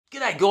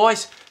G'day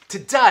guys,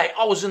 today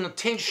I was in the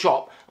tent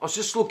shop. I was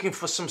just looking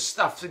for some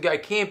stuff to go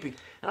camping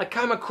and I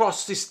came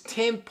across this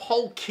 10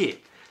 pole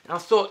kit and I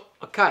thought,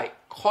 okay,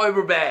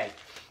 Cobra bag.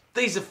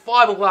 These are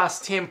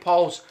fiberglass 10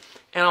 poles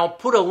and I'll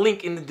put a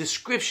link in the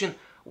description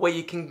where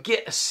you can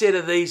get a set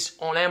of these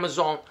on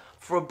Amazon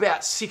for about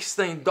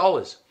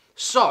 $16.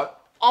 So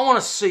I want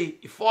to see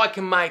if I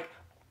can make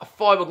a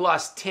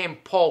fiberglass 10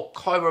 pole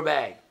Cobra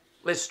bag.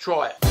 Let's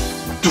try it.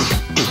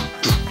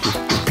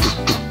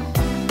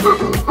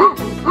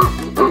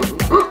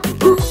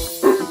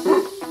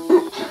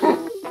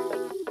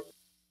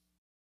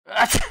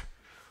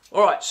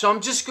 Alright, so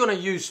I'm just going to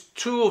use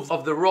two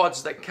of the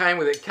rods that came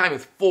with it. It came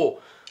with 4,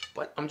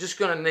 but I'm just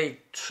going to need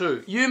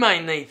 2. You may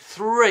need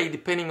 3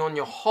 depending on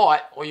your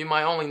height, or you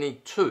may only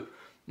need 2.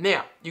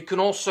 Now, you can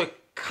also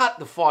cut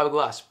the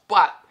fiberglass,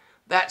 but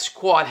that's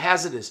quite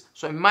hazardous.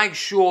 So make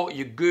sure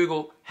you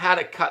Google how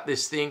to cut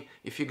this thing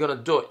if you're going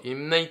to do it. You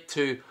need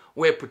to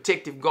wear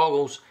protective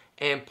goggles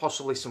and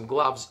possibly some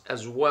gloves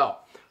as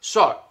well.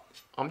 So,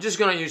 I'm just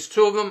going to use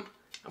 2 of them.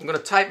 I'm going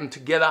to tape them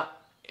together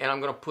and I'm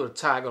going to put a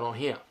target on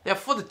here. Now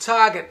for the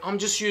target, I'm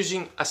just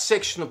using a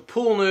section of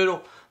pool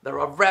noodle that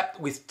I've wrapped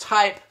with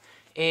tape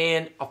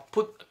and I've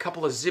put a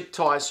couple of zip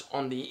ties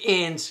on the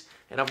ends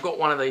and I've got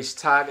one of these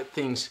target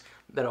things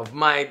that I've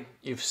made.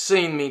 You've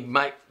seen me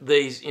make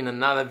these in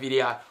another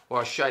video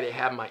where I showed you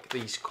how to make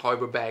these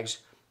Cobra bags.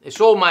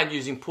 It's all made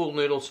using pool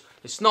noodles.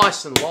 It's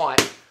nice and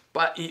light,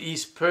 but it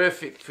is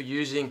perfect for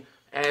using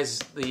as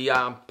the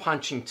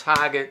punching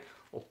target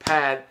or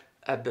pad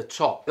at the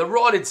top. The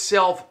rod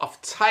itself,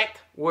 I've taped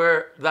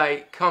where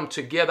they come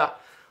together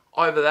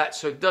over that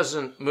so it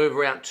doesn't move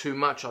around too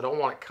much. I don't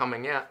want it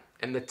coming out.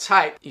 And the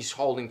tape is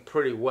holding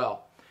pretty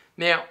well.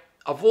 Now,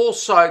 I've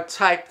also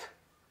taped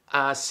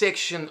a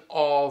section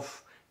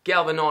of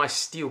galvanized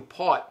steel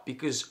pipe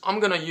because I'm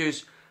going to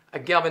use a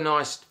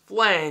galvanized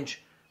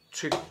flange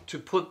to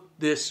put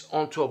this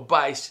onto a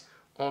base,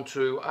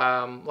 onto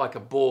like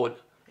a board,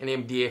 an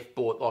MDF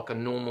board like I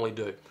normally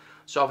do.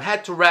 So I've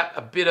had to wrap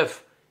a bit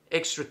of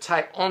extra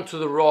tape onto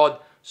the rod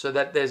so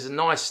that there's a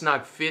nice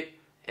snug fit,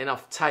 and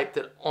I've taped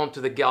it onto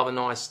the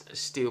galvanized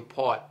steel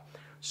pipe.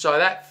 So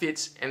that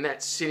fits and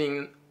that's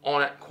sitting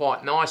on it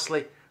quite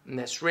nicely and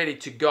that's ready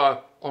to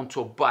go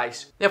onto a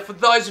base. Now for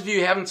those of you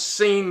who haven't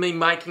seen me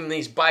making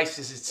these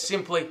bases, it's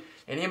simply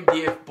an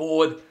MDF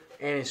board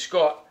and it's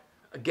got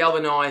a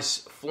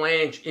galvanized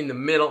flange in the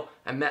middle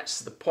and that's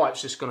the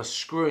pipe's just going to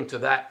screw into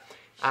that.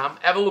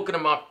 Have a look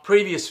at my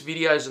previous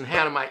videos on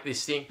how to make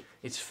this thing.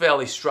 It's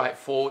fairly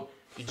straightforward.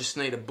 You just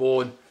need a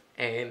board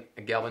and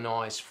a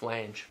galvanized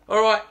flange.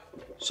 Alright,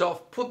 so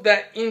I've put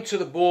that into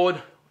the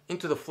board,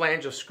 into the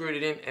flange, I've screwed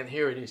it in and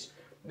here it is.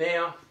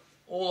 Now,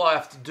 all I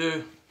have to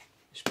do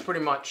is pretty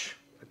much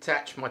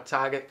attach my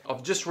target.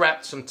 I've just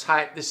wrapped some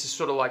tape. This is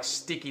sort of like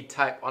sticky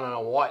tape. I don't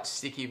know why it's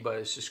sticky, but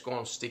it's just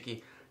gone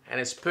sticky. And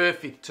it's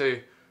perfect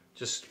to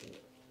just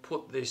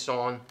put this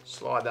on,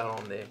 slide that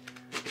on there,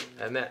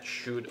 and that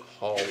should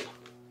hold.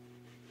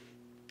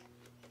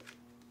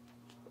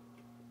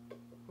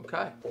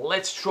 Okay,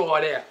 let's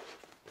try it out.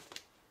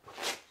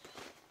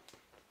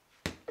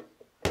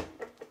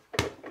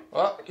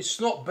 Well, it's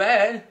not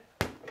bad.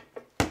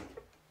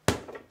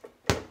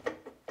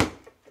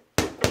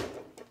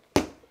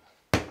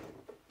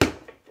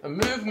 The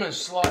movement is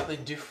slightly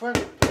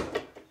different.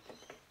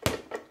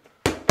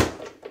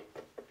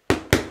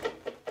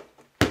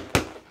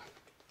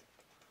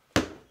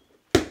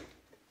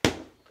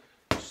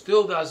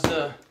 Still does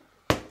the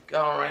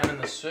going around in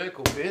the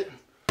circle bit,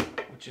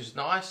 which is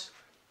nice.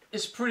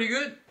 It's pretty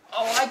good.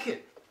 I like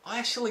it. I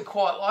actually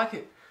quite like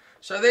it.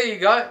 So there you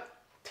go.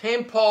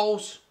 10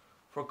 poles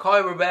for a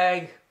Cobra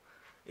bag.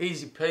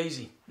 Easy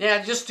peasy.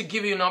 Now just to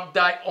give you an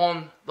update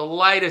on the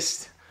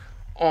latest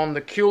on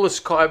the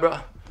Keyless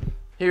Cobra.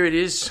 Here it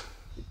is.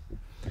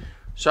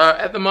 So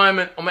at the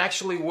moment I'm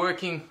actually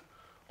working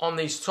on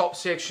these top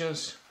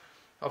sections.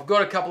 I've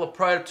got a couple of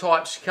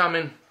prototypes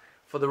coming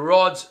for the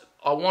rods.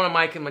 I want to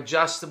make them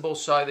adjustable,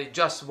 so the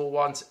adjustable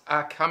ones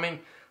are coming.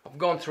 I've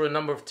gone through a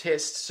number of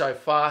tests so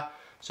far,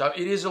 so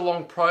it is a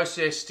long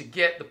process to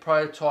get the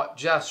prototype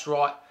just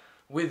right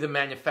with the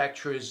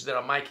manufacturers that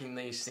are making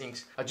these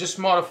things. I just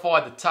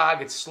modified the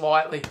target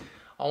slightly.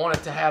 I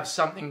wanted to have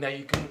something that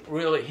you can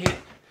really hit.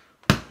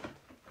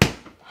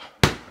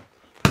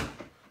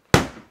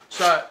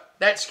 So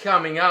that's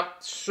coming up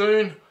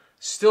soon.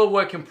 Still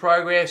work in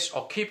progress.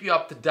 I'll keep you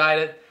up to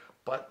date,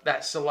 but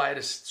that's the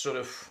latest sort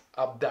of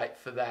update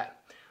for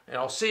that. And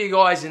I'll see you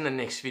guys in the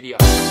next video.